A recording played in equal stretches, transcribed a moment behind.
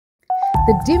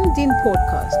the Dimmed In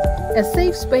Podcast, a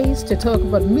safe space to talk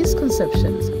about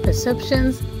misconceptions,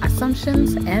 perceptions,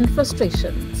 assumptions, and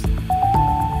frustrations.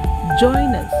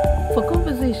 Join us for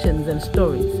conversations and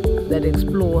stories that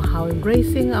explore how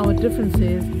embracing our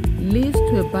differences leads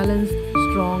to a balanced,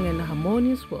 strong, and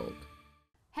harmonious world.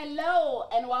 Hello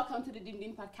and welcome to the Dimmed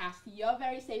In Podcast, your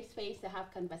very safe space to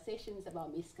have conversations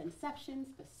about misconceptions,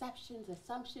 perceptions,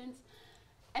 assumptions,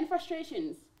 and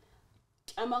frustrations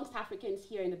amongst Africans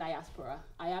here in the diaspora.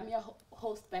 I am your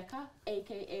host, Becca,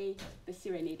 aka the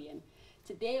Serenadian.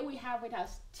 Today we have with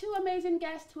us two amazing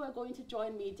guests who are going to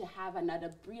join me to have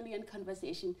another brilliant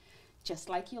conversation, just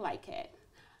like you like it.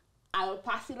 I'll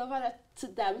pass it over to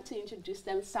them to introduce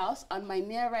themselves. On my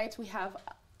near right, we have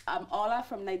Ola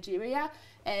from Nigeria,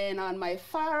 and on my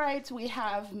far right, we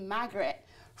have Margaret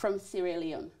from Sierra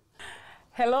Leone.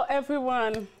 Hello,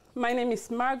 everyone. My name is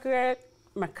Margaret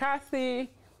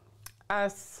McCarthy.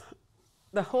 As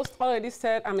the host already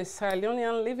said, I'm a Sierra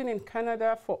Leonean living in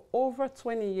Canada for over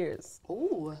 20 years.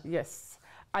 Oh. Yes.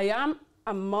 I am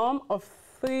a mom of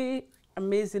 3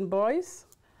 amazing boys.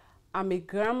 I'm a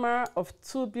grandma of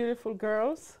 2 beautiful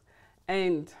girls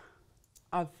and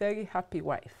a very happy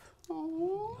wife.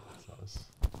 Oh.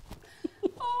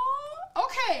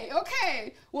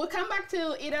 Okay. We'll come back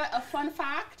to either a fun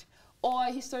fact or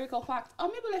a historical fact. Or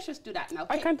maybe let's just do that now.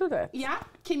 I can do that. Yeah?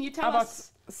 Can you tell About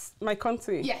us? my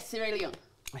country? Yes, Sierra Leone.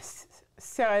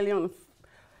 Sierra Leone,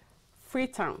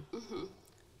 Freetown. Mm-hmm.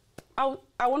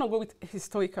 I want to go with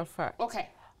historical fact. Okay.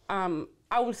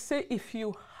 I would say if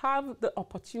you have the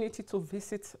opportunity to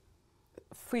visit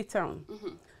Freetown,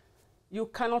 mm-hmm. you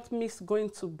cannot miss going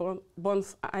to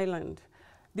Bonse Island.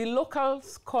 The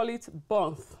locals call it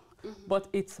Bonse, mm-hmm. but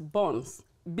it's Bonse,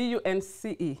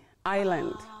 B-U-N-C-E,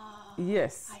 Island.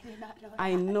 Yes. I did not know that.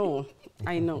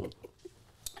 I know.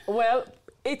 Well,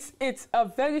 it's a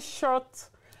very short,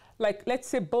 like let's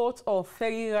say boat or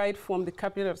ferry ride from the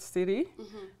capital city,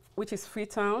 mm-hmm. which is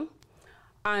Freetown.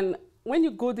 And when you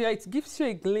go there, it gives you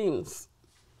a glimpse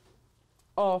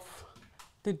of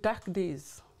the dark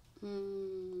days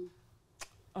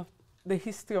of the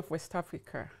history of West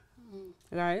Africa,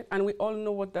 right? And we all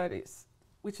know what that is,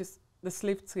 which is the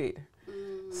slave trade.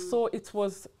 So it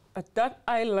was at that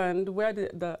island where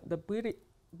the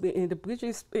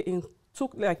British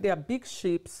took like their big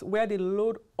ships where they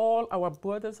load all our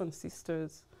brothers and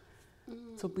sisters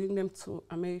to bring them to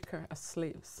America as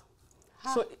slaves.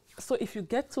 Huh. So if you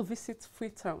get to visit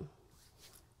Freetown,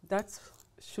 that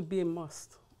should be a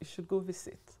must. You should go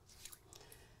visit.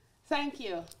 Thank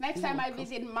you. Next time I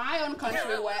visit my own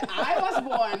country where I was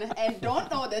born and don't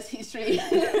know this history,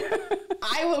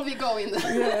 I will be going.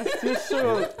 Yes, you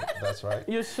should. That's right.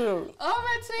 You should.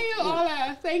 Over to you,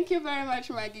 Ola. Thank you very much,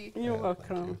 Maggie. You're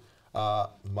welcome.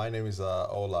 My name is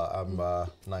Ola. I'm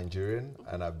Nigerian,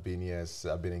 and I've been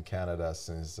in Canada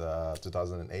since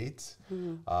 2008.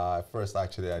 First,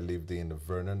 actually, I lived in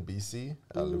Vernon, BC.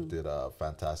 I lived with a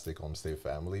fantastic homestay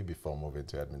family before moving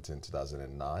to Edmonton in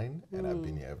 2009, and I've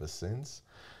been here ever since.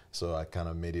 So I kind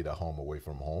of made it a home away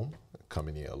from home,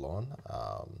 coming here alone.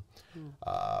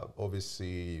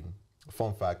 Obviously,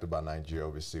 fun fact about Nigeria,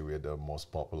 obviously, we're the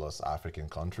most populous African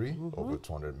country, over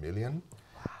 200 million.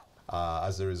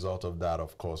 As a result of that,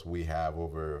 of course, we have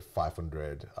over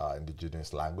 500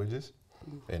 indigenous languages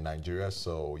in Nigeria.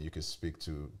 So you could speak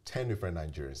to 10 different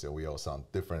Nigerians, and we all sound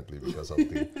differently because of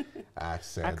the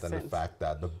accent and the fact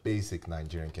that the basic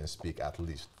Nigerian can speak at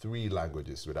least 3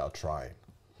 languages without trying.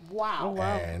 Wow. Oh,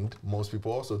 wow. And most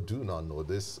people also do not know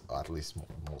this, at least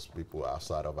most people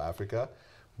outside of Africa.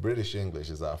 British English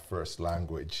is our first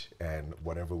language, and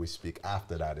whatever we speak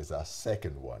after that is our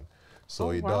second one.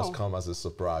 So it does come as a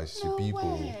surprise to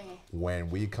people when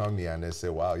we come here and they say,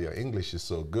 wow, your English is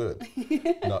so good,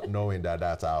 not knowing that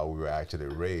that's how we were actually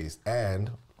raised.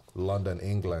 And London,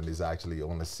 England is actually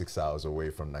only 6 hours away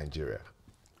from Nigeria.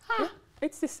 Huh. Yeah,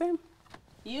 it's the same.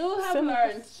 You have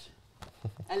learned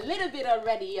a little bit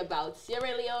already about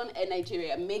Sierra Leone and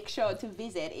Nigeria. Make sure to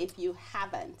visit if you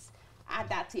haven't. Add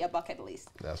that to your bucket list.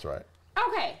 That's right.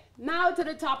 Okay, now to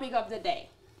the topic of the day.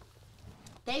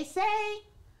 They say,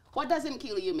 what doesn't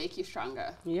kill you make you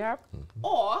stronger. Yep.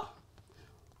 Or,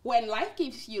 when life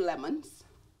gives you lemons,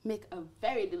 make a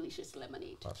very delicious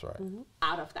lemonade. That's right.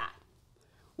 Out of that.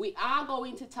 We are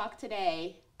going to talk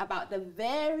today about the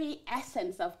very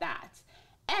essence of that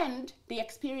and the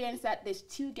experience that these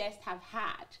 2 guests have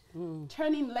had.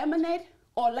 Turning lemonade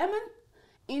or lemon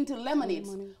into lemonade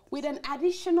with an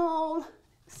additional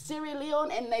Sierra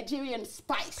Leone and Nigerian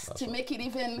spice to make it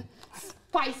even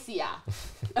spicier.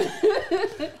 You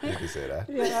can say that.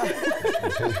 Yeah.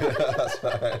 That's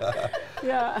right.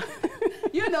 Yeah.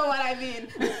 You know what I mean.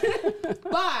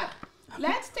 But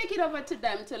take it over to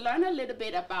them to learn a little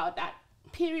bit about that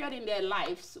period in their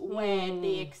lives where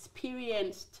they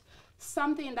experienced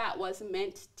something that was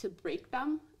meant to break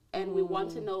them, and we want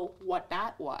to know what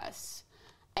that was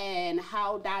and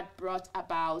how that brought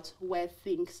about where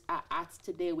things are at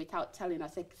today without telling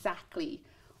us exactly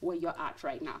where you're at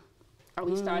right now. Are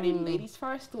we starting ladies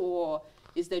first, or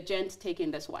is the gent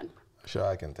taking this one? Sure,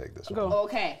 I can take this Go. one.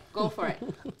 Okay, go for it.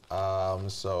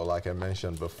 So like I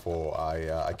mentioned before,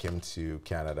 I came to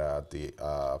Canada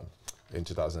in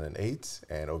 2008,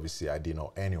 and obviously I didn't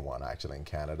know anyone actually in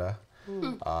Canada.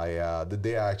 The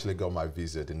day I actually got my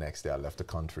visa, the next day I left the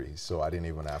country, so I didn't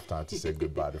even have time to say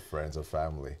goodbye to friends or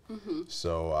family.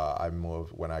 So I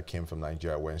moved, when I came from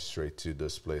Nigeria, I went straight to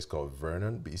this place called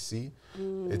Vernon, BC.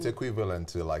 It's equivalent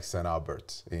to like St.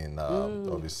 Albert in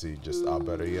obviously just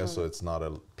Alberta here, so it's not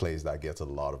a place that gets a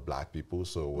lot of black people,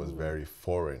 so it was very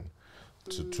foreign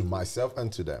to myself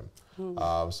and to them.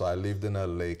 So I lived in a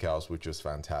lake house, which was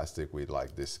fantastic, with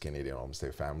like this Canadian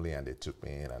homestay family, and they took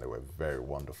me in and they were very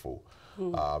wonderful.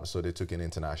 So they took in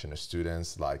international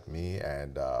students like me,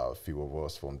 and a few of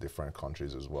us from different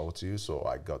countries as well too. So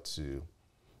I got to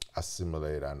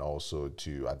assimilate and also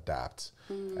to adapt,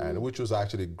 and which was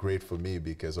actually great for me,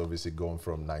 because obviously going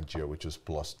from Nigeria, which was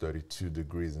plus 32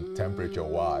 degrees in temperature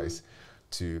wise,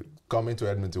 to coming to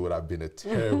Edmonton would have been a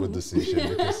terrible decision,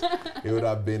 because it would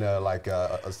have been like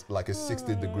a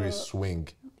 60-degree swing,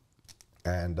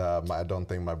 and I don't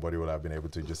think my body would have been able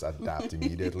to just adapt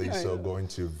immediately. So going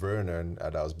to Vernon,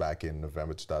 that was back in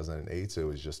November 2008, so it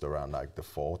was just around like the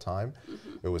fall time.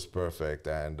 It was perfect,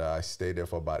 and I stayed there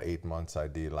for about 8 months. I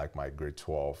did like my grade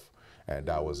 12. And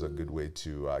that was a good way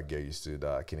to get used to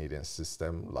the Canadian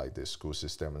system, like the school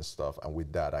system and stuff. And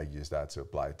with that, I used that to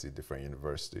apply to different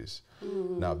universities.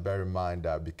 Now, bear in mind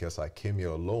that because I came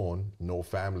here alone, no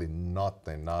family,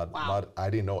 nothing, I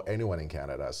didn't know anyone in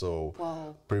Canada.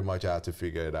 So pretty much I had to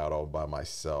figure it out all by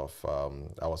myself.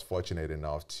 I was fortunate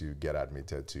enough to get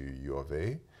admitted to U of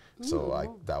A.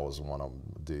 So that was one of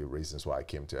the reasons why I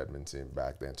came to Edmonton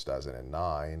back then,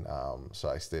 2009. So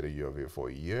I stayed at U of A for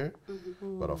a year,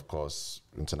 but of course,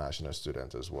 international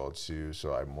student as well too.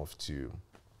 So I moved to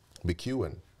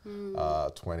McEwen,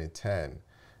 2010.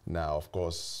 Now, of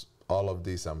course, all of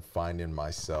this, I'm finding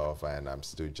myself, and I'm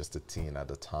still just a teen at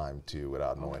the time too,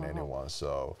 without knowing anyone.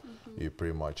 So you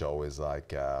pretty much always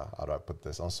like, how do I put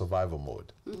this, on survival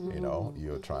mode. You know,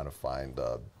 you're trying to find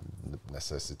the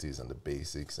necessities and the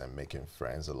basics and making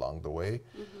friends along the way.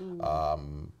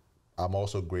 I'm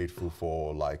also grateful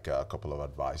for like a couple of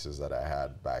advisors that I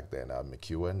had back then at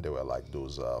McEwen. They were like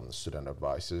those student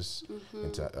advisors,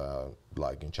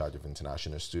 like in charge of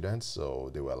international students.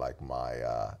 So they were like my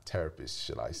therapists,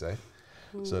 should I say.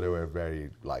 So they were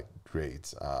very like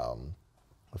great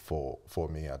for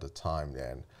me at the time.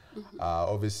 And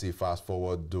obviously fast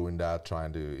forward doing that,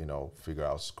 trying to, you know, figure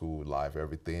out school life,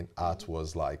 everything, art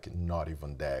was like not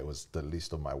even there. It was the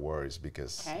least of my worries,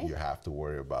 because you have to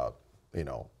worry about, you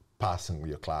know, passing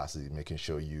your classes, making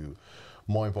sure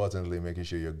more importantly, making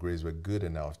sure your grades were good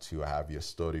enough to have your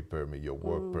study permit, your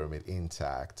work permit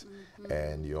intact.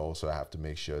 And you also have to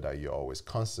make sure that you're always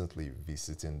constantly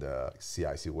visiting the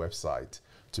CIC website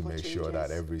to make sure that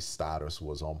every status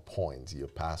was on point, your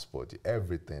passport,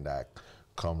 everything that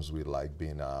comes with like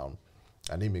being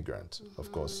an immigrant,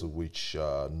 of course, which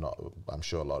I'm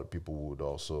sure a lot of people would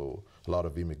also, a lot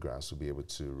of immigrants would be able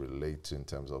to relate to, in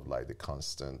terms of like the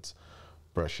constant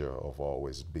pressure of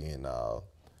always being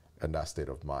in that state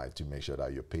of mind to make sure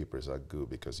that your papers are good,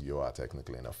 because you are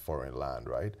technically in a foreign land,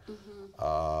 right?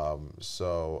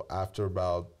 So after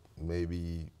about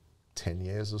maybe 10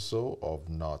 years or so of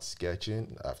not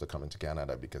sketching, after coming to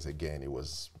Canada, because again, it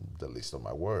was the least of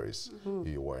my worries.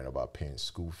 You're worrying about paying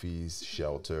school fees,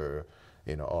 shelter,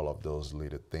 you know, all of those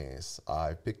little things.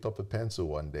 I picked up a pencil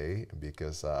one day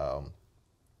because I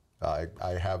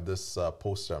have this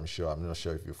poster, I'm not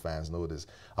sure if your fans know this.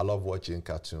 I love watching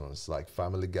cartoons like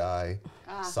Family Guy,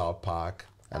 South Park,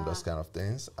 and those kind of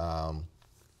things.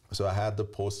 So I had the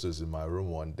posters in my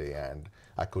room one day and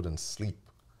I couldn't sleep.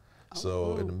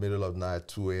 So in the middle of the night,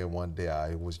 2 a.m. one day,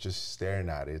 I was just staring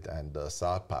at it, and the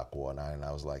South Park one, and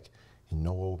I was like, you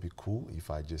know what would be cool if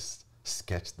I just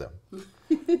sketched them?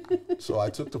 So I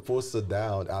took the poster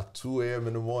down at 2 a.m.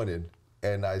 in the morning,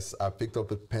 and I picked up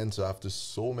the pencil after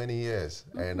so many years,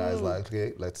 and I was like,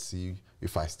 okay, let's see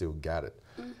if I still got it.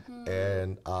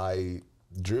 And I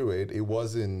drew it. It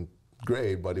wasn't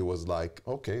great, but it was like,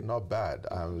 okay, not bad.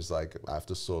 I was like,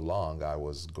 after so long, I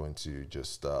was going to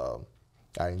just,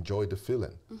 I enjoyed the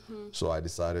feeling. So I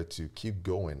decided to keep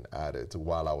going at it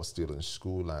while I was still in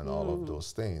school and all of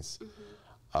those things.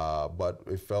 But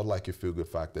it felt like a feel-good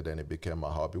factor, then it became a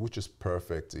hobby, which is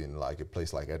perfect in like a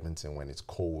place like Edmonton when it's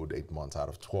cold 8 months out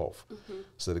of 12.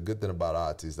 So the good thing about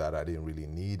art is that I didn't really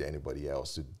need anybody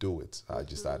else to do it. I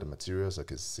just had the materials, I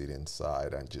could sit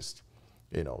inside and just,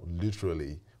 you know,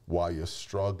 literally while you're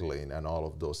struggling and all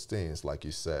of those things, like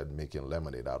you said, making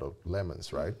lemonade out of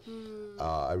lemons, right?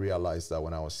 I realized that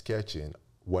when I was sketching,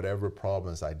 whatever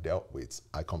problems I dealt with,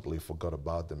 I completely forgot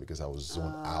about them because I was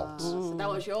zoned out. So that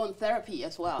was your own therapy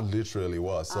as well. Literally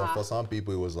was. So for some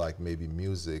people, it was like maybe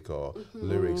music or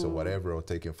lyrics or whatever, or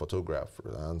taking photographs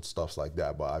and stuff like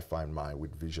that. But I find mine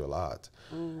with visual art.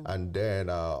 And then,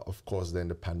 of course, then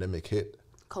the pandemic hit.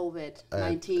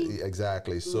 COVID-19.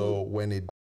 Exactly. So when it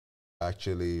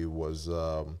actually was,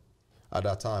 at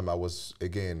that time, I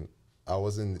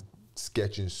wasn't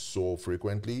sketching so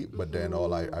frequently, but then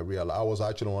I realized I was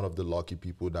actually one of the lucky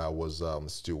people that was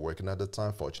still working at the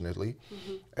time, fortunately.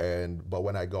 But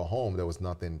when I got home, there was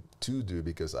nothing to do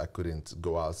because I couldn't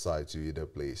go outside to either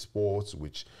play sports,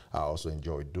 which I also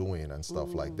enjoy doing and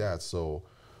stuff like that. So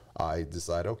I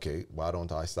decided, okay, why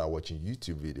don't I start watching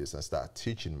YouTube videos and start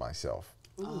teaching myself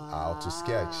how to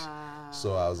sketch.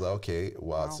 So I was like, okay,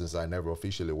 well, since I never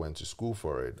officially went to school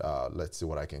for it, let's see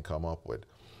what I can come up with.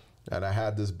 And I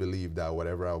had this belief that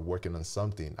whatever I'm working on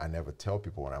something, I never tell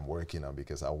people what I'm working on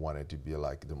because I wanted to be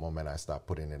like, the moment I start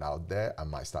putting it out there, I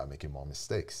might start making more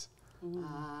mistakes.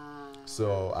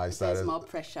 So I started. There's more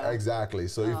pressure. Exactly.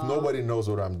 So if nobody knows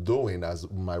what I'm doing as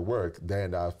my work,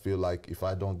 then I feel like if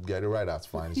I don't get it right, that's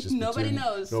fine. It's just Nobody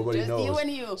knows. Nobody just knows. You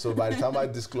and you. So by the time I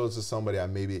disclose to somebody,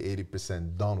 I'm maybe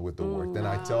 80% done with the work. Then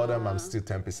I tell them I'm still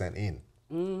 10% in.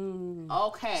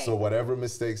 Okay. So whatever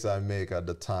mistakes I make at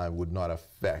the time would not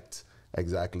affect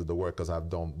exactly the work because I've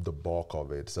done the bulk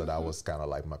of it. So that was kind of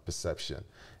like my perception.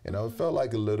 You know, it felt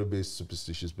like a little bit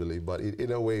superstitious belief, but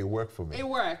in a way it worked for me. It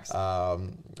works.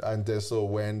 And then so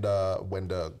when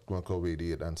COVID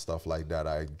hit and stuff like that,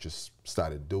 I just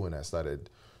started doing it. I started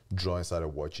drawing, started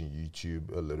watching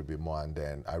YouTube a little bit more, and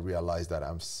then I realized that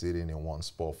I'm sitting in one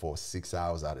spot for 6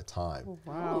 hours at a time,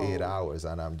 8 hours,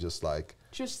 and I'm just like,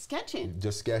 just sketching.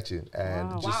 Just sketching,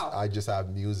 and I just have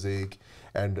music.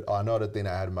 And another thing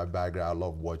I had in my background, I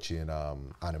love watching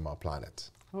Animal Planet.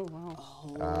 Oh,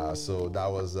 wow. So that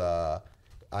was,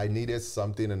 I needed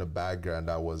something in the background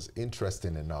that was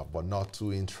interesting enough, but not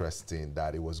too interesting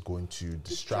that it was going to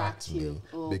distract me.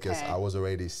 Because I was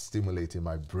already stimulating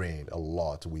my brain a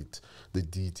lot with the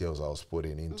details I was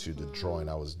putting into the drawing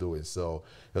I was doing. So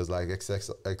it was like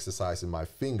exercising my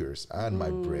fingers and my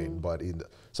brain. But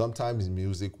sometimes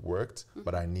music worked,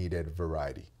 but I needed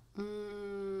variety.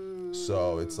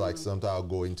 So it's like sometimes I'll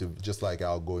go into, just like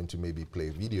I'll go into maybe play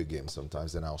video games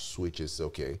sometimes, and I'll switch it.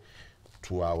 Okay,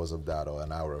 2 hours of that or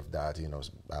an hour of that, you know,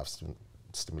 I've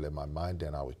stimulated my mind,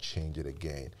 then I would change it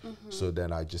again. So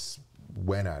then I just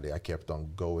went at it. I kept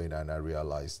on going, and I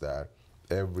realized that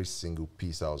every single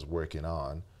piece I was working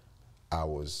on, I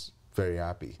was very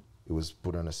happy. It was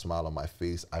putting a smile on my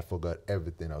face. I forgot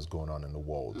everything that was going on in the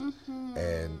world.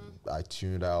 And I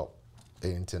tuned out the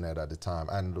internet at the time.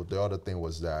 And the other thing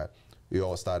was that it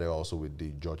all started also with the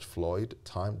George Floyd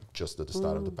time, just at the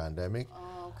start of the pandemic.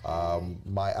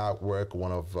 My artwork,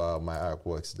 one of my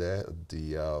artworks there,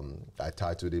 I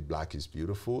titled it Black is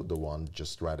Beautiful, the one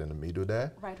just right in the middle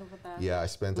there. Right over there. Yeah, I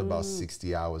spent about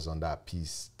 60 hours on that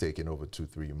piece, taking over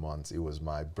 2-3 months. It was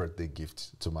my birthday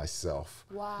gift to myself.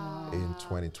 Wow. In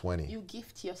 2020. You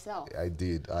gift yourself. I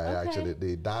did. Actually,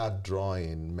 that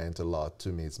drawing meant a lot to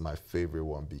me. It's my favorite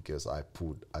one because I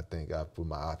think I put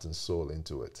my heart and soul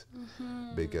into it.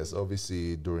 Because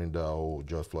obviously during the whole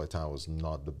George Floyd time was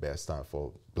not the best time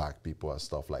for Black people and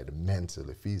stuff like that,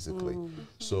 mentally, physically.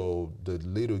 So the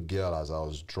little girl, as I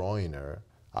was drawing her,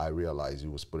 I realized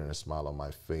it was putting a smile on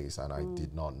my face, and I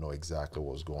did not know exactly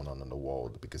what was going on in the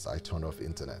world because I turned off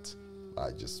internet.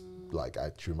 I just, like,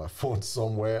 I threw my phone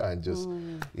somewhere and just,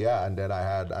 yeah, and then I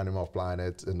had Animal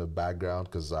Planet in the background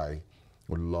because I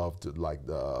would love to, like,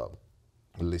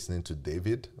 listening to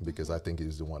David, because I think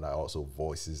he's the one that also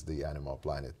voices the Animal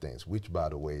Planet things, which, by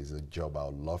the way, is a job I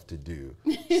would love to do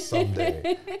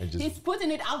someday. And just, he's putting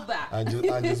it out there. And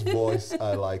just voice,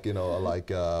 like, you know, like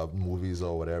movies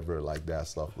or whatever, like that,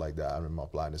 stuff like that, Animal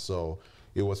Planet. So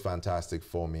it was fantastic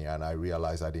for me, and I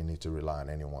realized I didn't need to rely on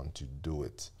anyone to do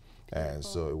it. And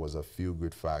so it was a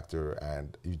feel-good factor,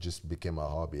 and it just became a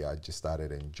hobby. I just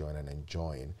started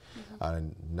enjoying.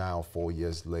 And now, 4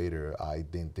 years later, I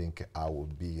didn't think I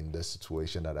would be in the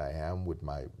situation that I am with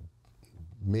my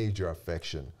major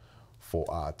affection for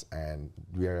art, and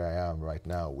where I am right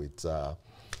now with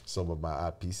some of my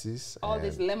art pieces. All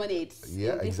these lemonades,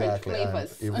 yeah, in different exactly.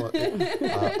 flavors.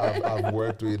 I've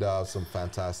worked with some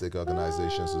fantastic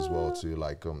organizations as well too,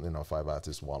 like you know, 5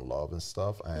 Artists, 1 Love and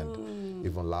stuff. And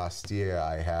even last year,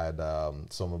 I had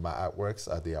some of my artworks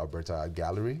at the Alberta Art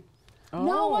Gallery.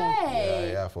 No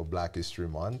way! Yeah, for Black History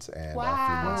Month and Wow. a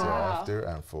few months thereafter,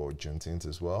 and for Juneteenth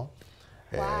as well.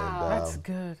 Wow. And, That's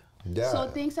good. yeah. So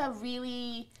things are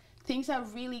really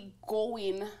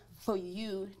going for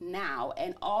you now,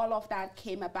 and all of that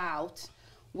came about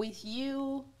with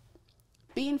you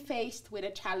being faced with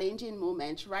a challenging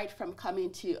moment, right from coming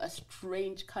to a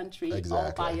strange country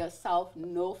all by yourself,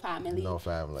 no family,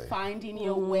 finding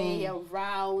your way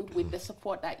around with the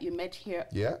support that you met here.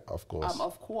 Yeah, of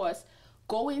course.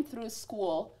 Going through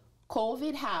school,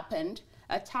 COVID happened,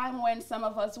 a time when some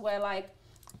of us were like,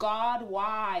 God,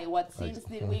 why? What sins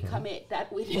did we commit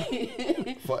that we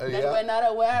we're not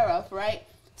aware of, right?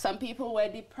 Some people were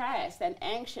depressed and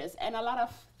anxious, and a lot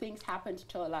of things happened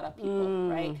to a lot of people,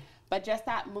 right? But just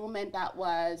that moment that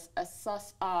was a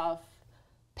source of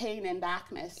pain and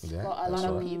darkness for a lot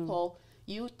of people,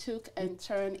 you took and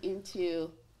turned into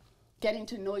getting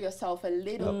to know yourself a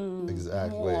little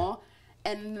more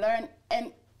and learn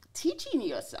and teaching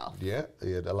yourself. Yeah,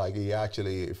 like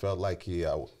it felt like he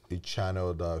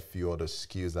channeled a few other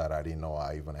skills that I didn't know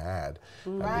I even had.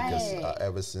 Because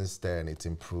ever since then, it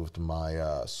improved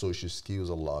my social skills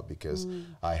a lot, because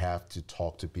I have to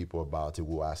talk to people about it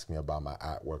who ask me about my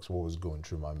artworks, what was going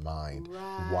through my mind,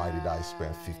 why did I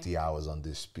spend 50 hours on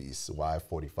this piece, why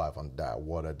 45 on that,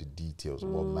 what are the details,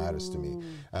 what matters to me.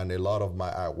 And a lot of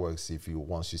my artworks,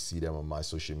 once you see them on my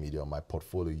social media, on my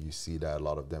portfolio, you see that a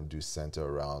lot of them do center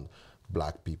around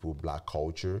Black people, Black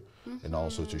culture, and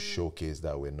also to showcase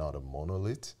that we're not a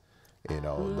monolith. You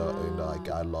know, like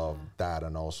I love that,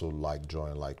 and also like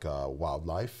drawing like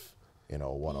wildlife. You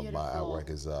know, one of my artwork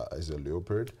is a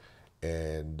leopard,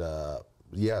 and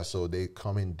yeah, so they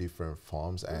come in different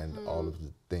forms, and all of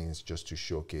the things just to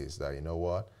showcase that, you know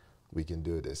what, we can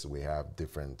do this. We have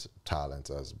different talents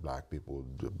as Black people,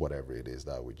 whatever it is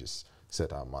that we just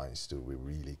set our minds to, we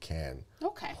really can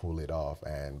pull it off.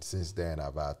 And since then,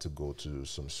 I've had to go to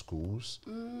some schools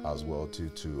as well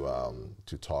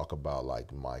to talk about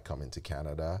like my coming to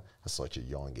Canada at such a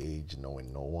young age,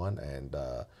 knowing no one, and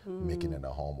making it a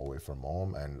home away from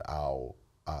home, and how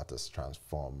art has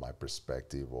transformed my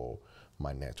perspective or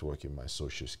my networking, my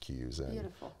social skills,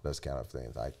 and those kind of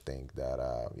things. I think that,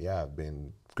 yeah, I've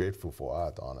been grateful for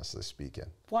art, honestly speaking.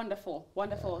 Wonderful,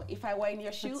 wonderful. If I were in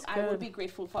your shoe, I would be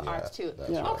grateful for art too.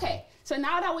 Right. Okay, so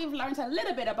now that we've learned a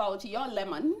little bit about your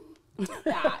lemon,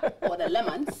 or the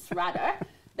lemons rather,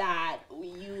 that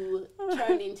you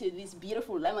turned into these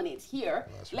beautiful lemonades here,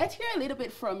 let's hear a little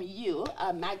bit from you,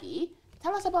 Maggie.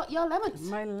 Tell us about your lemons.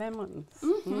 My lemons.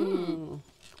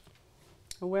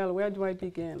 Well, where do I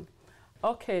begin?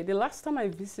 Okay, the last time I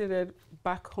visited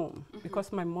back home,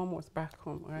 because my mom was back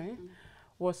home, right,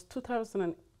 was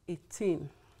 2018.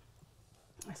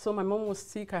 So my mom was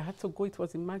sick, I had to go, it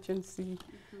was emergency.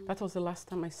 That was the last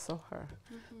time I saw her.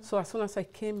 So as soon as I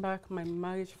came back, my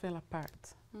marriage fell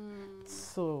apart.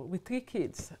 So with 3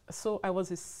 kids, so I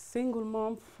was a single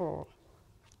mom for,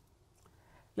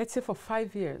 let's say for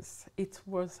 5 years. It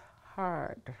was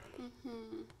hard.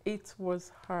 It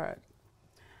was hard.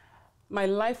 My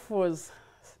life was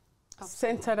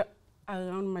centered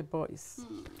around my boys.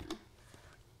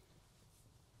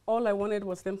 All I wanted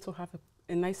was them to have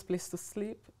a nice place to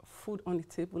sleep, food on the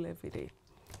table every day.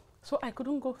 So I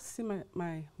couldn't go see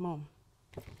my mom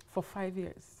for 5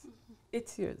 years,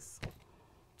 8 years.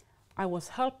 I was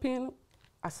helping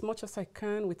as much as I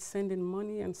can with sending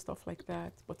money and stuff like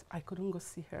that, but I couldn't go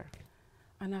see her.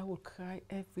 And I would cry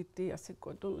every day. I said,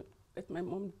 God, don't let my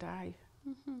mom die.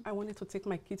 I wanted to take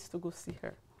my kids to go see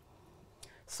her.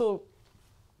 So,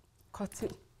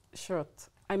 cutting short,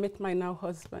 I met my now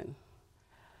husband.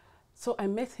 So I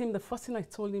met him, the first thing I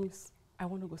told him is, I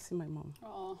want to go see my mom.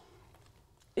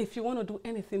 If you want to do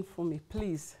anything for me,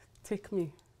 please take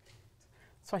me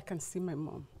so I can see my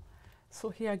mom.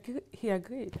 So he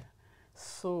agreed.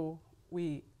 So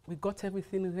we got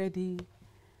everything ready.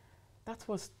 That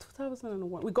was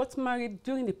 2001. We got married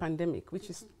during the pandemic, which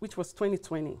was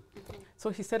 2020. So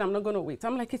he said, I'm not going to wait.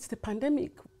 I'm like, it's the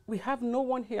pandemic. We have no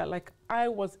one here. Like, I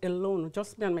was alone,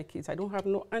 just me and my kids. I don't have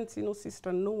no auntie, no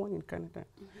sister, no one in Canada.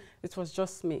 It was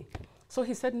just me. So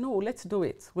he said, no, let's do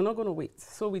it. We're not going to wait.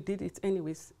 So we did it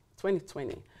anyways,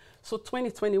 2020. So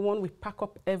 2021, we pack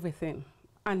up everything.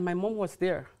 And my mom was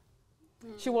there.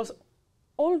 She was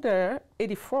older,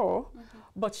 84,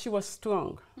 but she was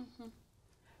strong.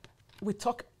 We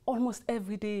talk almost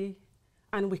every day,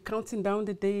 and we're counting down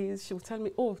the days. She would tell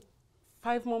me, oh,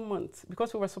 5 more months,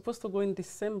 because we were supposed to go in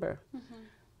December.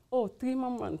 Oh, 3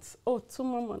 more months. Oh, 2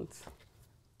 more months.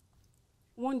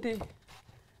 One day,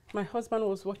 my husband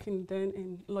was working then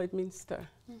in Lloydminster.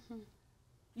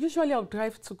 Usually I'll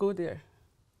drive to go there.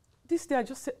 This day I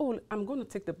just said, oh, I'm going to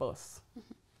take the bus.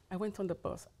 I went on the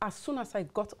bus. As soon as I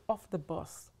got off the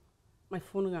bus, my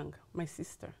phone rang, my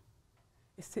sister.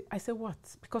 I said, what?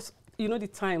 Because you know the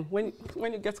time, when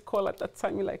you get a call at that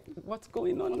time, you're like, what's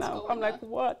going on now? I'm like,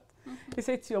 what? He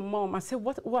said, it's your mom. I said,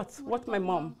 what my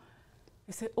mom?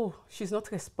 He said, oh, she's not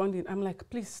responding. I'm like,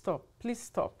 please stop, please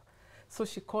stop. So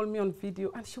she called me on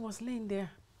video, and she was laying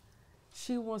there.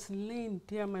 She was laying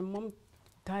there. My mom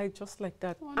died just like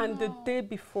that. Oh, and the day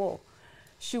before,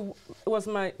 it was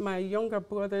my younger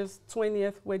brother's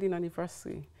 20th wedding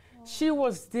anniversary. She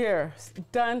was there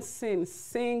dancing,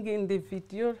 singing. They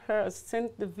videoed her,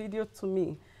 sent the video to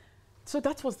me. So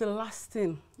that was the last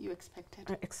thing you expected.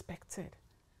 I expected.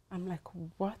 I'm like,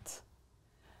 what?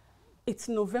 It's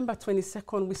November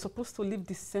 22nd. We're supposed to leave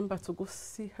December to go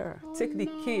see her, take the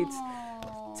kids,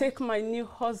 take my new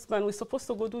husband. We're supposed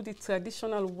to go do the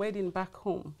traditional wedding back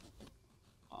home.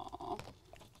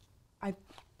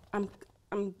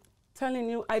 I'm telling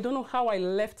you, I don't know how I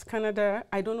left Canada.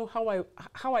 I don't know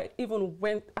how I even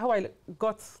went, how I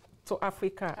got to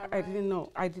Africa. Right. I didn't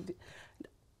know.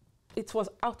 It was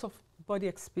out of body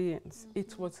experience.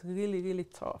 It was really, really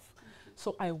tough.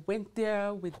 So I went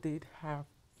there. We did her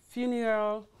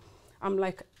funeral. I'm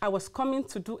like, I was coming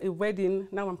to do a wedding.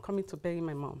 Now I'm coming to bury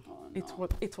my mom. Oh, no.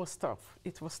 It was tough.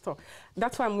 It was tough.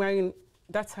 That's why I'm wearing.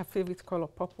 That's her favorite color,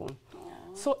 purple.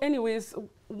 So anyways,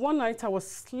 one night I was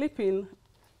sleeping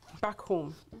back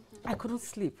home. I couldn't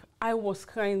sleep. I was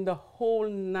crying the whole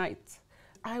night.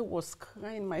 I was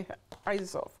crying my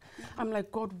eyes off. I'm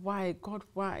like, God, why? God,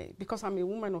 why? Because I'm a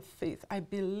woman of faith. I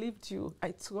believed you.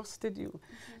 I trusted you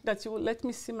that you would let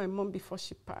me see my mom before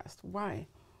she passed. Why?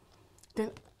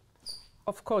 Then,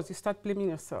 of course, you start blaming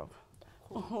yourself.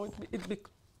 Oh,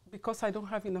 because I don't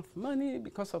have enough money,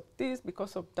 because of this,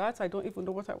 because of that. I don't even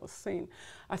know what I was saying.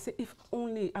 I said, if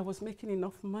only I was making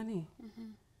enough money,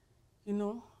 you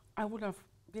know, I would have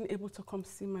been able to come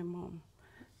see my mom.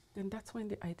 Then that's when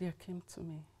the idea came to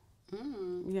me.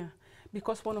 Yeah,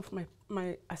 because one of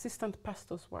my assistant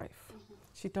pastor's wife,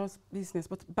 she does business.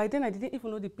 But by then I didn't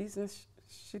even know the business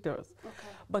she does. Okay.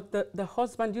 But the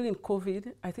husband, during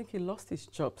COVID, I think he lost his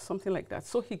job, something like that.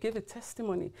 So he gave a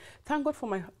testimony. Thank God for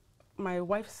my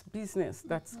wife's business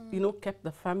that, you know, kept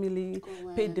the family,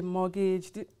 paid the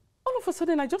mortgage. All of a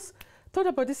sudden, I just thought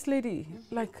about this lady.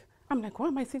 Like, I'm like, what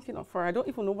am I thinking of her? I don't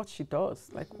even know what she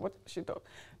does, like what she does.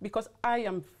 Because I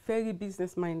am very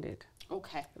business-minded.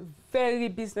 Okay. Very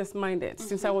business-minded.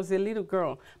 Since I was a little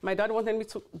girl, my dad wanted me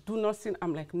to do nursing.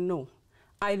 I'm like, no.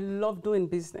 I love doing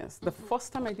business. The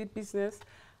first time I did business,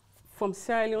 from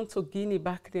Sierra Leone to Guinea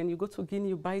back then, you go to Guinea,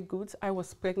 you buy goods. I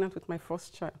was pregnant with my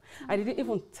first child. I didn't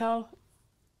even tell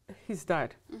his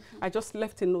dad. I just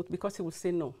left a note because he would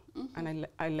say no. And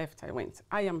I left, I went.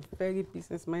 I am very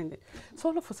business-minded. So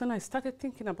all of a sudden, I started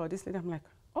thinking about this lady. I'm like,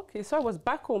 okay, so I was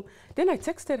back home. Then I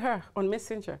texted her on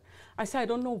Messenger. I said, I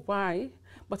don't know why,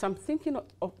 but I'm thinking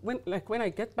of when I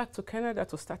get back to Canada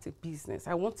to start a business.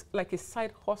 I want like a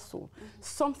side hustle,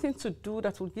 something to do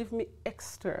that will give me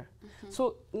extra.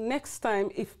 So next time,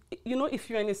 if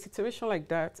you're in a situation like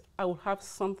that, I will have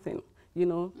something, you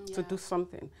know, to do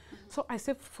something. So I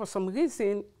said, for some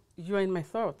reason, you're in my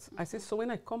thoughts. I said, so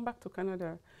when I come back to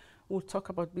Canada, we'll talk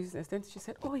about business. Then she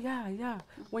said, oh, yeah,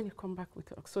 when you come back, we'll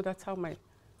talk. So that's how my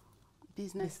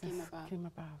business came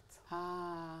about.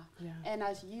 Ah, yeah. And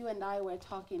as you and I were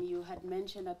talking, you had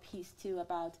mentioned a piece too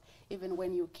about even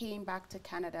when you came back to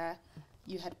Canada,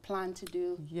 you had planned to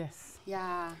do. Yes.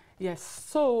 Yeah. Yes.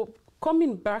 So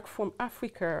coming back from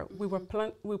Africa, we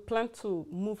planned to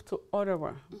move to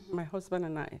Ottawa, my husband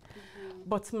and I.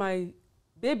 But my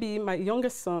baby, my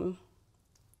youngest son,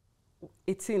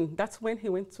 18, that's when he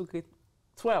went to grade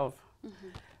 12.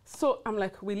 So I'm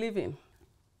like, we're leaving.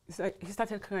 He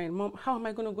started crying, Mom, how am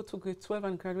I going to go to grade 12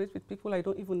 and graduate with people I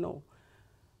don't even know?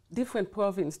 Different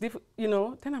province, you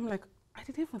know? Then I'm like, I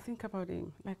didn't even think about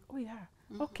him. Like, oh yeah,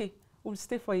 okay, we'll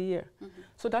stay for a year.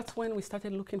 So that's when we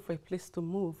started looking for a place to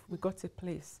move. We got a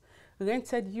place.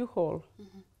 Rented U-Haul.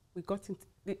 We got into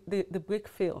the brake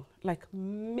failed, like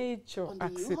major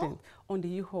accident on the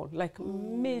U-Haul, like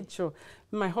major.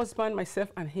 My husband, myself,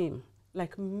 and him,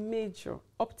 like major.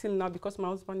 Up till now, because my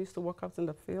husband used to work out in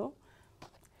the field,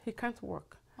 he can't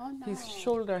work. Oh, no. His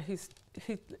shoulder, he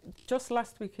just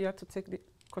last week he had to take the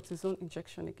cortisone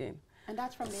injection again. And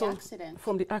that's from the accident?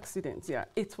 From the accident, yeah.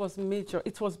 It was major.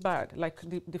 It was bad. Like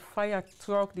the fire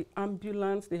truck, the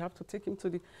ambulance, they have to take him to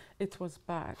the... It was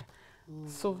bad.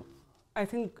 So I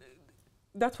think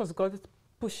that was God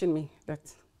pushing me that,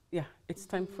 yeah, it's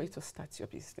time for you to start your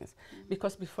business.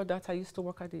 Because before that, I used to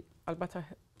work at the Alberta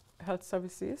Health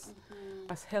Services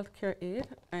as healthcare aide,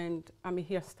 and I'm a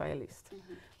hairstylist.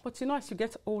 But you know, as you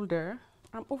get older,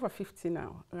 I'm over 50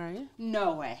 now, right?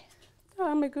 No way. Yeah,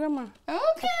 I'm a grandma.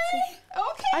 Okay.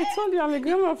 I told you I'm a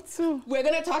grandma of 2. We're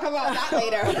going to talk about that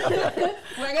later.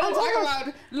 We're going to talk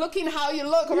about looking how you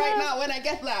look right now when I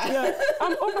get that. Yeah,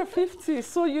 I'm over 50.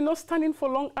 So, you know, standing for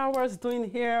long hours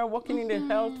doing hair, working in the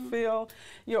health field,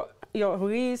 your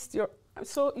wrist,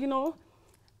 so, you know,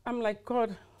 I'm like,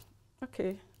 God,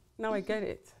 okay, now I get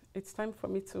it. It's time for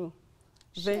me to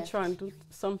venture and do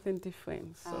something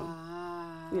different. So.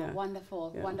 Yeah.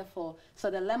 Wonderful, wonderful. So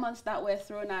the lemons that were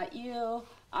thrown at you,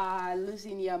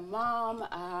 losing your mom,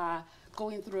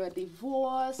 going through a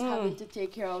divorce, having to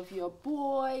take care of your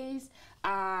boys,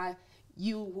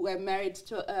 you were married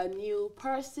to a new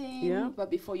person,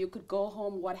 but before you could go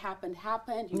home, what happened?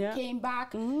 You came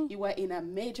back, you were in a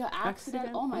major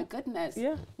accident. Oh my goodness.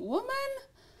 Yeah. Woman,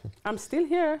 I'm still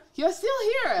here. you're still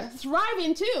here,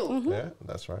 thriving too. Yeah,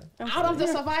 that's right. Out of the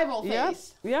survival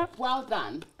phase. Yeah. Well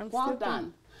done. Well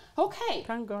done. Okay.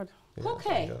 Thank God. Yeah,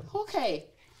 Okay. thank God. Okay.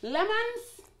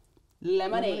 Lemons,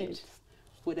 lemonade.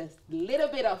 With a little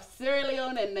bit of Sierra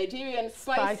Leone and Nigerian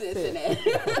spices in it.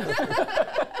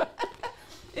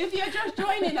 If you're just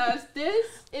joining us, this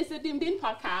is the Dim Dim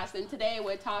podcast, and today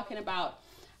we're talking about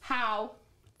how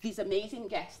these amazing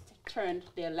guests turned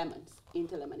their lemons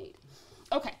into lemonade.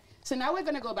 Okay, so now we're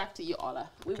going to go back to you, Ola.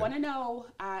 We want to know,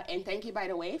 and thank you, by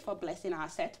the way, for blessing our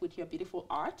set with your beautiful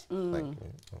art. Thank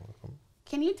you. You're welcome.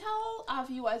 Can you tell our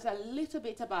viewers a little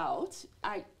bit about,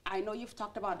 I know you've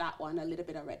talked about that one a little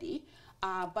bit already,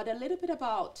 but a little bit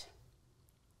about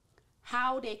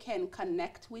how they can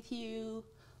connect with you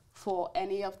for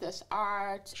any of this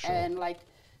art and like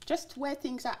just where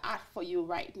things are at for you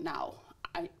right now.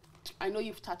 I know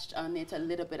you've touched on it a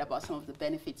little bit about some of the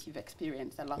benefits you've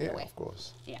experienced along the way. Yeah, of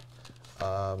course.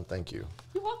 Yeah. Thank you.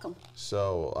 You're welcome.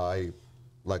 So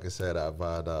like I said, I've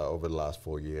had, over the last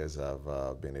 4 years,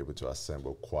 I've been able to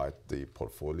assemble quite the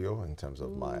portfolio in terms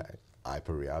of my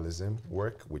hyperrealism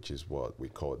work, which is what we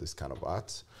call this kind of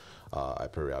art,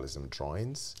 hyperrealism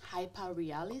drawings.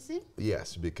 Hyperrealism?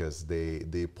 Yes, because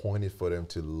they point it for them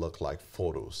to look like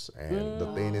photos. And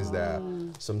the thing is that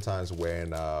sometimes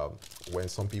when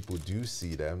some people do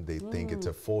see them, they think it's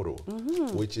a photo,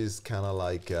 which is kind of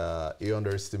like, it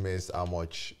underestimates how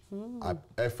much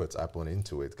effort I put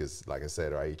into it. Because like I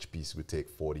said, each piece would take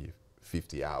 40,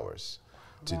 50 hours.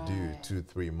 To do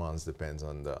 2-3 months, depends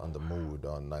on the mood,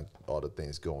 on all the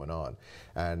things going on.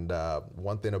 And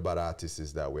one thing about artists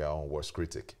is that we are our worst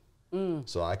critic.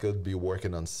 So I could be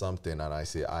working on something and I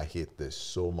say, I hate this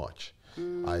so much.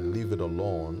 I leave it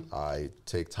alone, I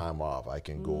take time off, I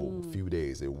can go a few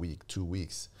days, a week, 2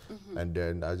 weeks. And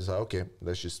then I just say, okay,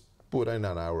 let's just put in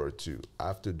an hour or 2.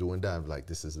 After doing that, I'm like,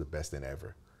 this is the best thing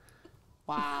ever.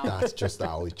 Wow. That's just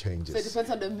how it changes. So it depends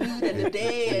on the mood and the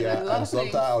day and a lot and of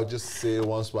sometimes things. I'll just say it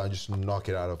once and just knock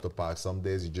it out of the park. Some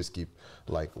days you just keep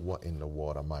like, what in the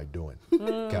world am I doing?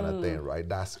 Kind of thing, right?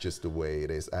 That's just the way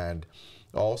it is. And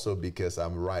also because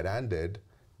I'm right-handed,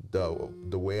 the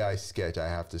way I sketch, I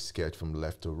have to sketch from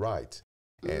left to right.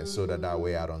 And so that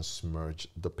way I don't smudge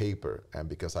the paper. And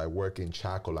because I work in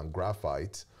charcoal and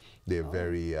graphite, they're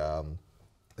very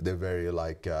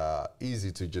like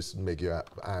easy to just make your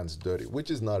hands dirty, which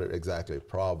is not exactly a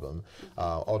problem.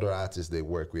 Other artists, they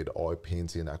work with oil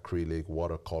painting, acrylic,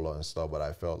 watercolor and stuff, but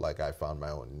I felt like I found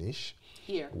my own niche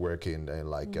here, working in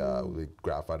like with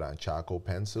graphite and charcoal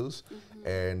pencils.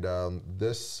 And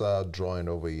this drawing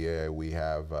over here, we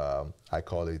have, I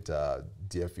call it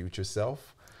Dear Future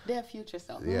Self. Dear Future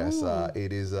Self. Yes,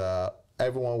 it is,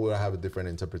 everyone will have a different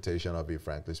interpretation of it,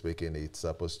 frankly speaking. It's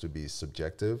supposed to be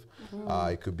subjective.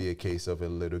 It could be a case of a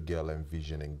little girl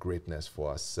envisioning greatness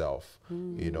for herself,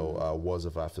 you know, words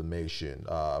of affirmation,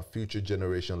 future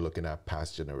generation looking at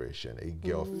past generation, a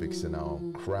girl fixing her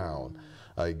own crown,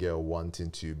 a girl wanting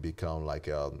to become like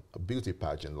a beauty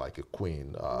pageant, like a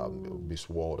queen, Miss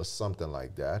World or something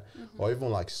like that. Or even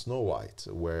like Snow White,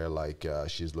 where like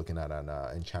she's looking at an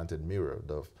enchanted mirror,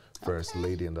 the first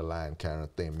lady in the land kind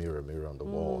of thing, mirror, mirror on the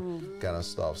wall kind of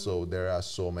stuff. So there are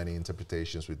so many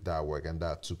interpretations with that work, and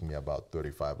that took me about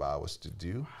 35 hours to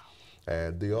do.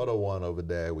 And the other one over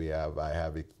there, I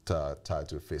have it tied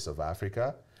to the face of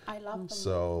Africa. I love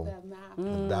the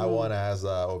map. That one has,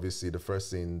 obviously, the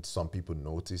first thing some people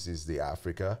notice is the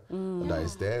Africa that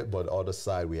is there, but other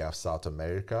side we have South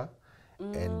America.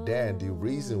 And then the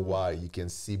reason why you can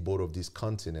see both of these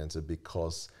continents is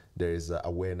because there is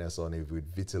awareness on it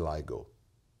with vitiligo.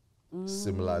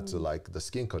 similar to like the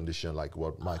skin condition, like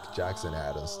what Mike Jackson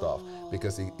had and stuff,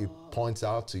 because it points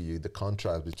out to you the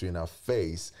contrast between our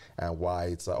face and why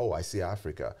it's like, oh, I see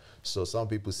Africa. So some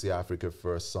people see Africa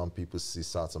first, some people see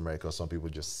South America, some people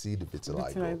just see the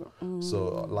vitiligo.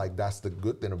 So like that's the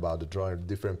good thing about the drawing.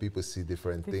 Different people see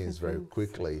different things very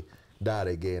quickly. That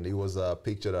again, it was a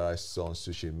picture that I saw on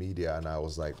social media and I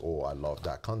was like, oh, I love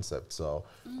that concept. So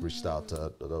reached out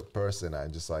to the person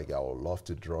and just like, I would love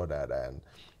to draw that. And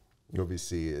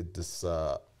obviously it's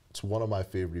one of my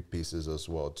favorite pieces as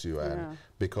well too. And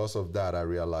because of that, I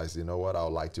realized, you know what, I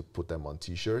would like to put them on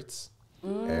t-shirts,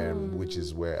 and which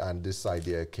is where, and this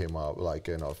idea came out like,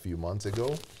 you know, a few months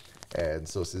ago. And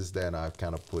so since then, I've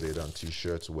kind of put it on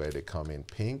t-shirts where they come in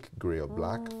pink, gray, or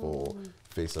black for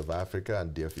Face of Africa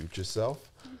and Dear Future Self.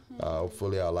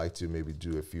 Hopefully, I'd like to maybe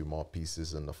do a few more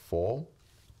pieces in the fall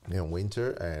and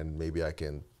winter, and maybe I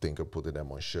can think of putting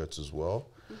them on shirts as well.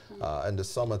 In the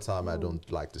summertime, I don't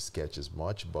like to sketch as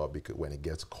much, but because when it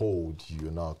gets cold,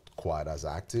 you're not quite as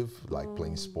active, like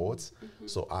playing sports.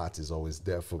 So art is always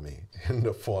there for me in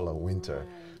the fall and winter.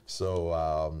 So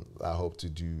I hope to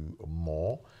do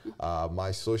more.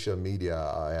 My social media,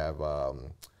 I have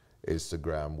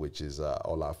Instagram, which is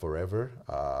Ola Forever,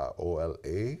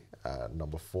 OLA,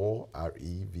 number 4,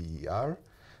 REVER.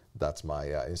 That's my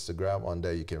Instagram. On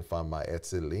there, you can find my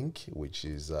Etsy link, which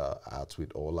is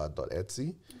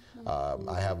artwithola.etsy.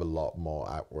 I have a lot more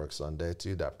artworks on there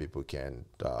too that people can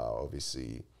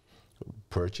obviously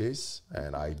purchase,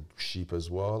 and I ship as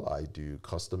well. I do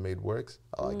custom made works.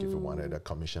 Like if you wanted a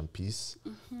commission piece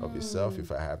of yourself,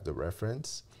 if I have the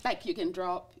reference. Like you can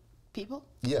draw people?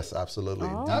 Yes, absolutely.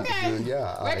 Okay.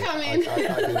 Yeah, we're coming.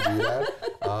 I can do that.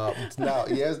 Now,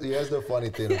 here's the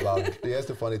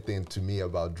funny thing to me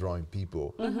about drawing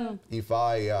people. If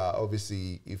I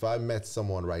obviously, if I met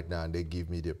someone right now and they give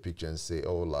me their picture and say,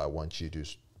 "Oh, I want you to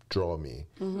draw me,"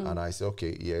 and I say,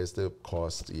 "Okay, here's the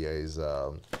cost. Here's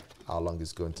how long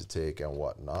it's going to take and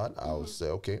whatnot," I will say,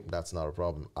 "Okay, that's not a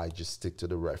problem." I just stick to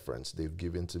the reference they've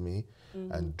given to me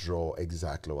and draw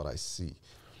exactly what I see.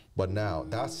 But now,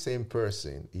 that same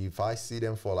person, if I see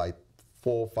them for like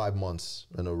 4 or 5 months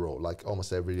in a row, like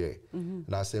almost every day, and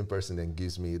that same person then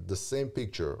gives me the same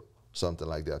picture, something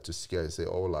like that, to say,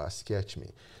 "Ola, sketch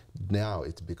me." Now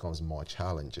it becomes more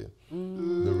challenging.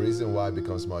 The reason why it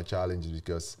becomes more challenging is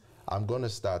because I'm going to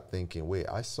start thinking, wait,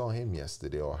 I saw him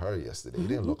yesterday or her yesterday. He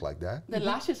didn't look like that. The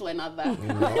lashes were not there.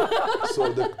 You know?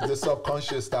 So the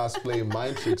subconscious starts playing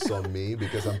mind tricks on me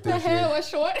because I'm thinking. The hair was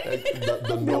short.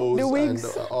 The nose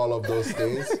and all of those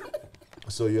things.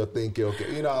 So you're thinking,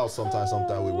 okay, you know how sometimes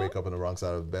we wake up on the wrong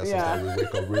side of the bed, sometimes we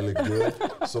wake up really good,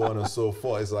 so on and so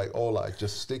forth. It's like,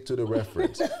 just stick to the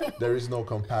reference. There is no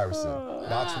comparison.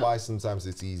 That's why sometimes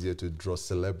it's easier to draw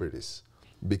celebrities,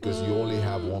 because you only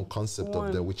have one concept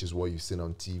of them, which is what you've seen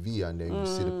on TV, and then you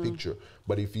see the picture.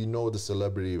 But if you know the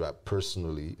celebrity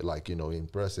personally, like, you know, in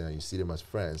person, and you see them as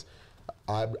friends,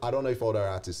 I don't know if other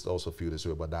artists also feel this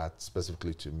way, but that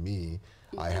specifically to me,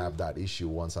 I have that issue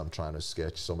once I'm trying to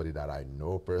sketch somebody that I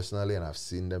know personally and I've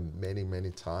seen them many, many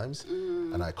times,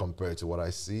 and I compare it to what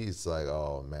I see, it's like,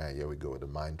 oh man, here we go with the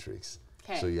mind tricks.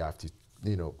 So you have to,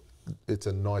 you know, it's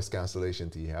a noise cancellation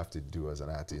thing you have to do as an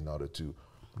artist in order to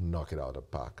knock it out of the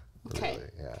park. Okay. Really,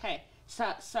 yeah. Okay.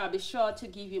 So I'll be sure to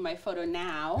give you my photo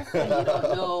now, and you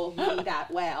don't know me that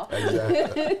well.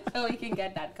 Exactly. So we can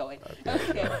get that going.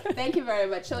 Okay. Thank you very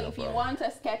much. So if you want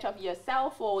a sketch of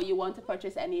yourself or you want to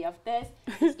purchase any of this,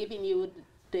 he's giving you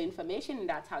the information, and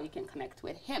that's how you can connect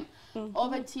with him.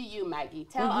 Over to you, Maggie.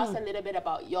 Tell us a little bit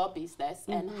about your business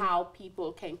and how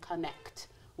people can connect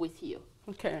with you.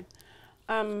 Okay.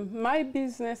 My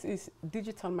business is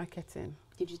digital marketing.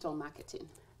 Digital marketing.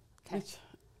 Okay.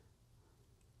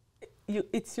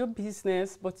 It's your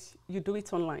business, but you do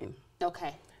it online.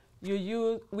 Okay.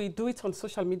 We do it on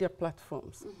social media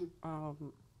platforms.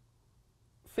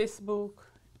 Facebook,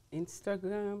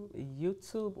 Instagram,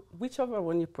 YouTube, whichever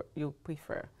one you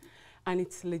prefer. And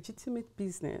it's legitimate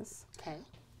business. Okay.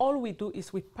 All we do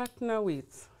is we partner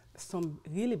with some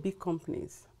really big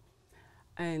companies.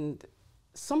 And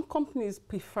some companies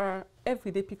prefer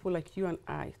everyday people like you and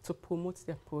I to promote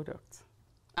their product.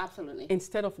 Absolutely.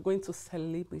 Instead of going to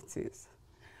celebrities.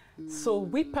 So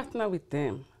we partner with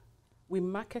them, we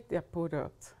market their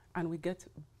product, and we get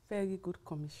very good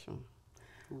commission.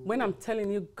 When I'm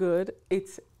telling you good,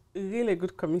 it's really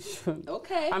good commission.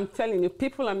 Okay. I'm telling you,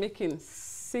 people are making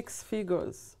 6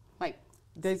 figures. Like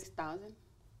 6,000?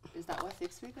 Is that what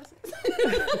 6 figures is?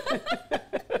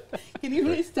 Can you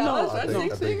please tell us I what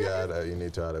think, 6 figures? you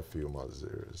need to add a few more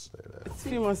zeros there. It's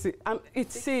few more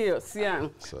it's serious, yeah.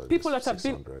 So People just that have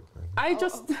been, 600, I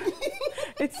just,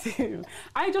 it's serious.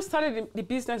 I just started the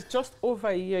business just over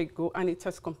a year ago, and it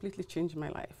has completely changed my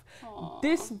life. Aww.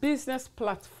 This business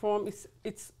platform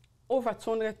it's over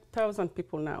 200,000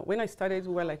 people now. When I started,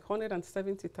 we were like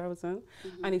 170,000,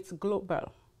 and it's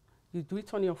global. You do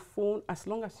it on your phone as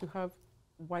long as you have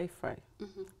Wi-Fi.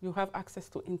 You have access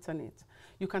to internet.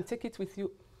 You can take it with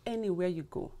you anywhere you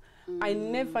go. I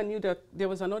never knew that there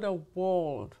was another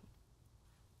world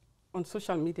on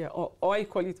social media, or I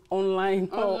call it online,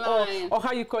 or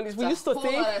how you call it. We used to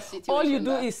think all you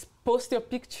do is post your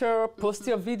picture, post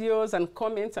your videos and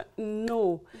comments.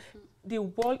 No, the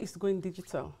world is going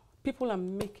digital. People are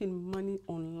making money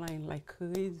online like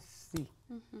crazy.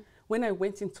 When I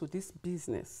went into this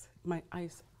business, my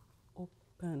eyes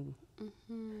opened.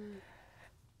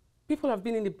 People have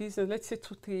been in the business, let's say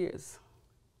 2-3 years.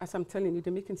 As I'm telling you,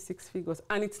 they're making 6 figures.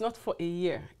 And it's not for a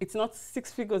year. It's not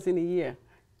 6 figures in a year.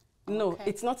 No,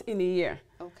 it's not in a year.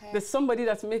 There's somebody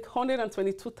that makes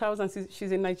 122,000.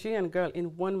 She's a Nigerian girl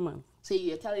in 1 month. So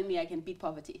you're telling me I can beat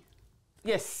poverty?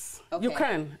 Yes, you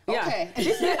can. Yeah. Okay.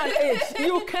 This day and age,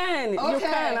 you can. You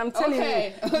can. I'm telling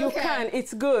you, you can.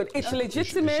 It's good. It's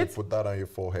legitimate. You should put that on your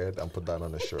forehead and put that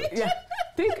on a shirt. Yeah.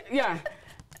 Yeah.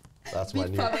 That's my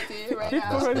beat new. Poverty right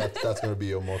now. That's going to be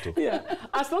your motto. Yeah.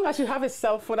 As long as you have a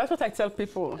cell phone, that's what I tell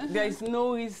people. There is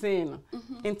no reason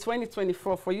in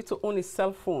 2024 for you to own a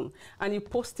cell phone and you're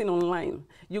posting online.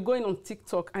 You're going on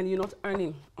TikTok and you're not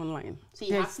earning online. So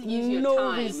you have to use your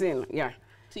time. Reason. Yeah.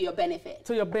 To your benefit.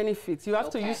 To your benefit. You have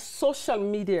to use social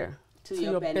media to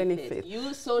your benefit.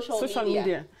 Use social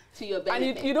media to your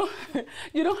benefit. And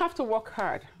you don't have to work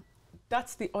hard.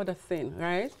 That's the other thing,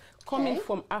 right? Coming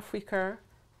from Africa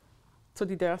to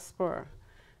the diaspora,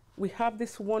 we have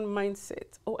this one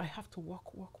mindset. Oh, I have to work.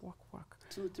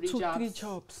 2-3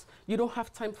 jobs. You don't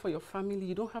have time for your family.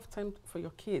 You don't have time for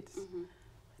your kids.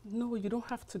 No, you don't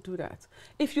have to do that.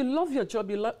 If you love your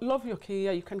job, you love your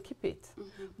career, you can keep it.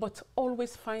 But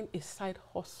always find a side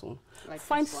hustle.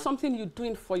 Find something you're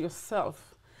doing for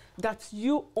yourself that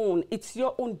you own. It's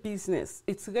your own business.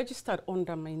 It's registered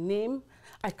under my name.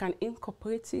 I can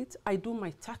incorporate it. I do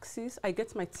my taxes. I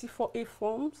get my T4A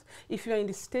forms. If you're in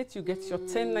the States, you get your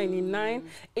 1099.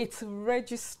 It's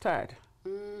registered.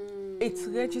 It's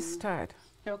registered.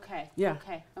 Okay. Yeah.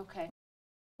 Okay.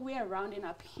 We are rounding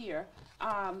up here,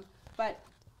 but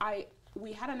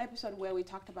we had an episode where we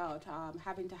talked about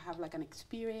having to have like an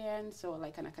experience or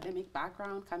like an academic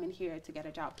background coming here to get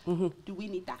a job. Do we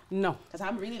need that? No. Because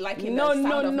I'm really liking the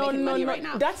sound of making money right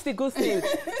now. That's the good thing.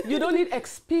 You don't need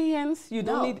experience. You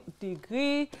don't need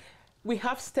degree. We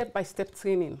have step-by-step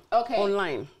training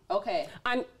online. Okay.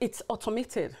 And it's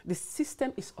automated. The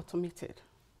system is automated.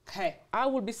 Okay. I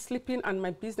will be sleeping and my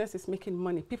business is making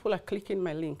money. People are clicking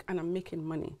my link and I'm making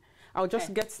money. I'll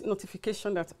just get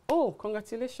notification that, oh,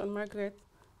 congratulations, Margaret.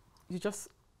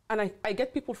 And I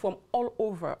get people from all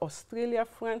over, Australia,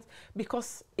 France,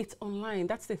 because it's online.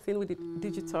 That's the thing with the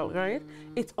digital, right?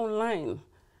 It's online.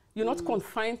 You're not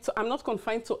confined to, I'm not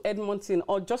confined to Edmonton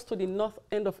or just to the north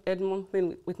end of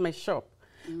Edmonton with my shop.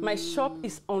 My shop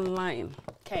is online.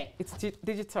 Okay. It's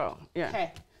digital, yeah.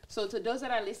 Okay. So to those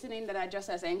that are listening that are just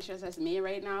as anxious as me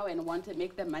right now and want to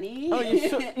make the money, you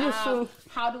should.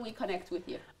 How do we connect with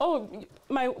you? Oh,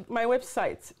 my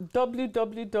website,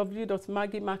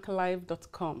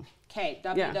 www.maggiemaclive.com. Okay,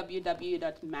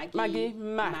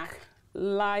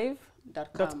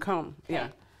 www.maggiemaclive.com. Yeah.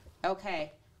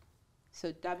 Okay.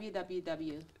 So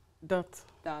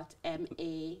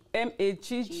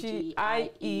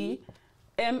www.maggieemaclive.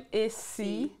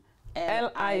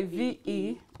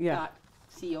 Yeah.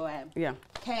 .com. Yeah.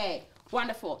 Okay,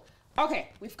 wonderful.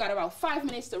 Okay, we've got about 5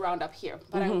 minutes to round up here,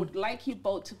 but I would like you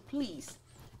both to please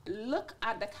look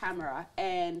at the camera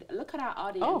and look at our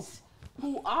audience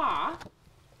who have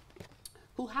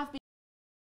been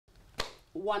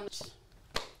one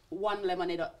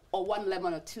lemonade or one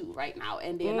lemon or two right now,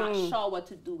 and they're not sure what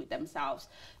to do with themselves.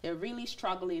 They're really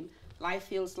struggling. Life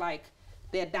feels like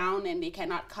they're down and they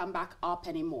cannot come back up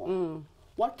anymore.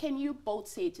 What can you both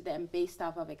say to them based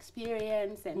off of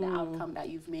experience and the outcome that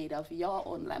you've made of your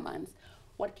own lemons?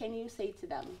 What can you say to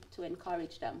them to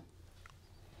encourage them?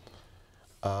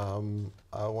 I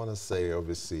want to say,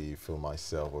 obviously, for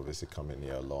myself, obviously coming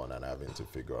here alone and having to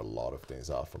figure a lot of things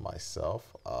out for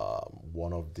myself.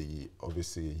 One of the,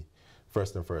 obviously,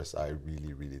 first, I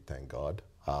really, really thank God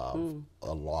a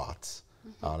lot,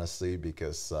 honestly,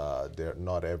 because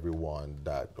not everyone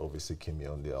that obviously came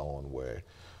here on their own were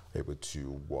able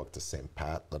to walk the same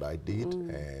path that I did.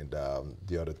 And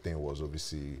the other thing was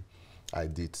obviously I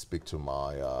did speak to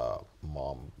my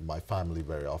mom, my family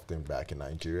very often back in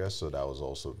Nigeria, so that was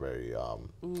also very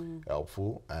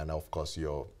helpful. And of course,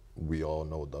 we all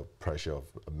know the pressure of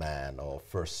a man or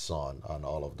first son and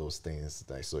all of those things.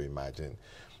 So imagine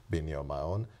being here on my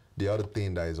own. The other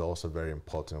thing that is also very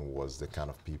important was the kind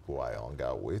of people I hung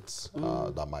out with,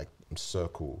 that my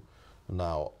circle.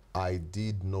 Now, I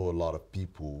did know a lot of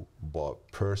people, but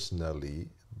personally,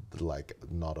 like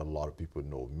not a lot of people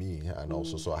know me, and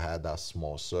also so I had that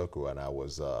small circle, and I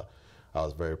was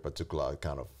very particular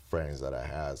kind of friends that I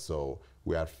had. So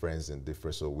we had friends in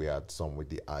different. So we had some with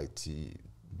the IT,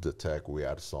 the tech. We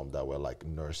had some that were like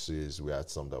nurses. We had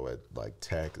some that were like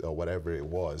tech or whatever it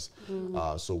was.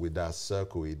 So with that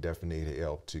circle, it definitely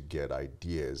helped to get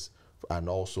ideas, and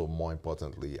also more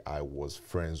importantly, I was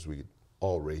friends with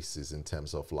all races in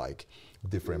terms of like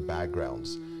different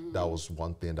backgrounds. That was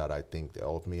one thing that I think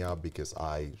helped me out, because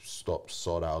I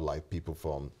sought out like people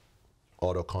from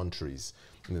other countries,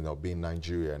 you know, being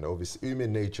Nigerian. Obviously,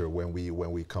 human nature, when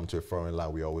we come to a foreign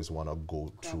land, we always want to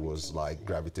go towards, like,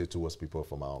 gravitate towards people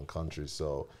from our own country.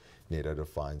 So needed to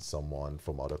find someone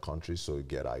from other countries so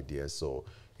get ideas. So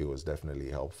it was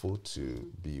definitely helpful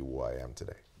to be who I am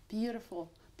today. Beautiful,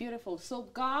 beautiful. So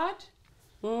God,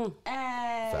 and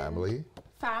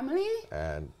family,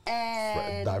 and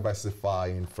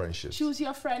diversifying friendships. Choose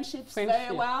your friendships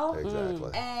very well.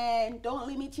 Exactly. And don't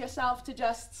limit yourself to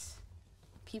just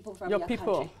people from your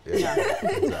people. country. Yeah,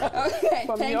 exactly. Okay,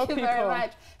 From thank your you very people.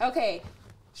 much. Okay,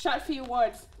 short few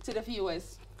words to the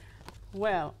viewers.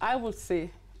 Well, I would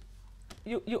say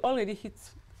you already hit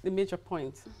the major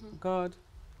points. God,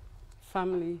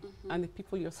 family, and the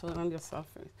people you surround yourself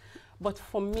with. But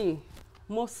for me,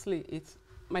 mostly it's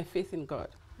my faith in God.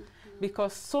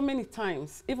 Because so many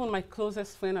times, even my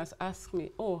closest friend has asked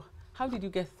me, oh, how did you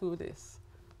get through this?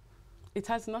 It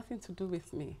has nothing to do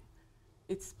with me.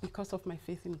 It's because of my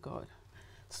faith in God.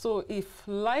 So if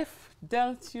life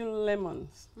dealt you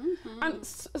lemons, and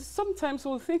sometimes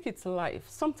we'll think it's life,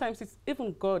 sometimes it's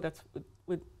even God that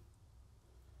would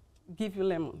give you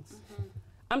lemons.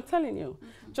 I'm telling you,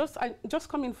 just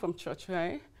coming from church,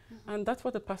 right? And that's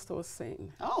what the pastor was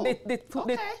saying. Oh,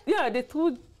 they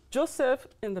threw Joseph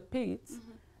in the pit.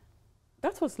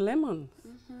 That was lemons.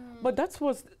 But that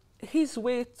was his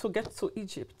way to get to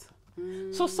Egypt.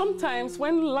 So sometimes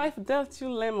when life dealt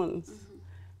you lemons,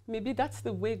 maybe that's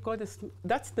the way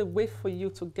that's the way for you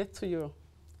to get to your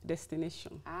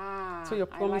destination, to your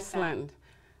promised land.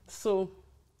 So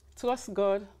trust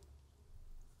God,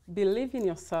 believe in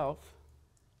yourself.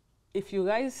 If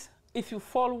you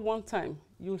fall one time,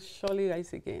 you'll surely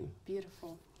rise again.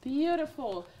 Beautiful,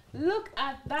 beautiful. Look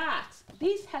at that.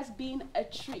 This has been a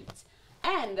treat.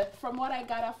 And from what I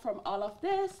gather from all of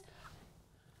this,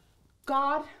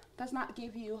 God does not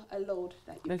give you a load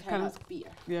that you cannot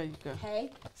bear. There you go.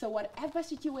 Okay? So whatever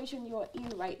situation you're in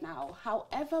right now,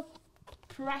 however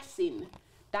pressing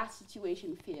that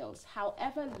situation feels,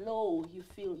 however low you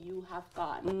feel you have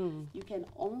gone, you can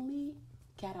only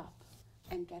get up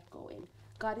and get going.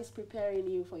 God is preparing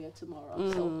you for your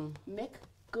tomorrow. So make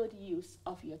good use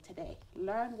of your today.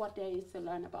 Learn what there is to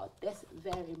learn about this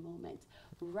very moment.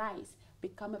 Rise,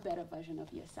 become a better version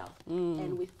of yourself.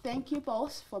 And we thank you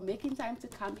both for making time to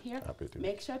come here. Happy to.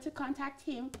 Make sure to contact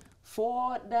him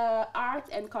for the art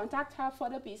and contact her for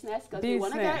the business, because we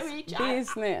want to get rich.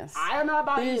 I don't know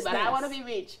about you, but I want to be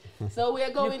rich. So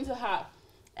we're going to her.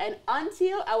 And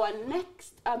until our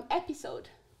next episode,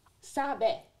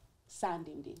 Sabe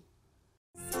Sandindin.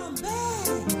 Sabe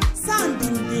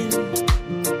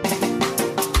Sandindin.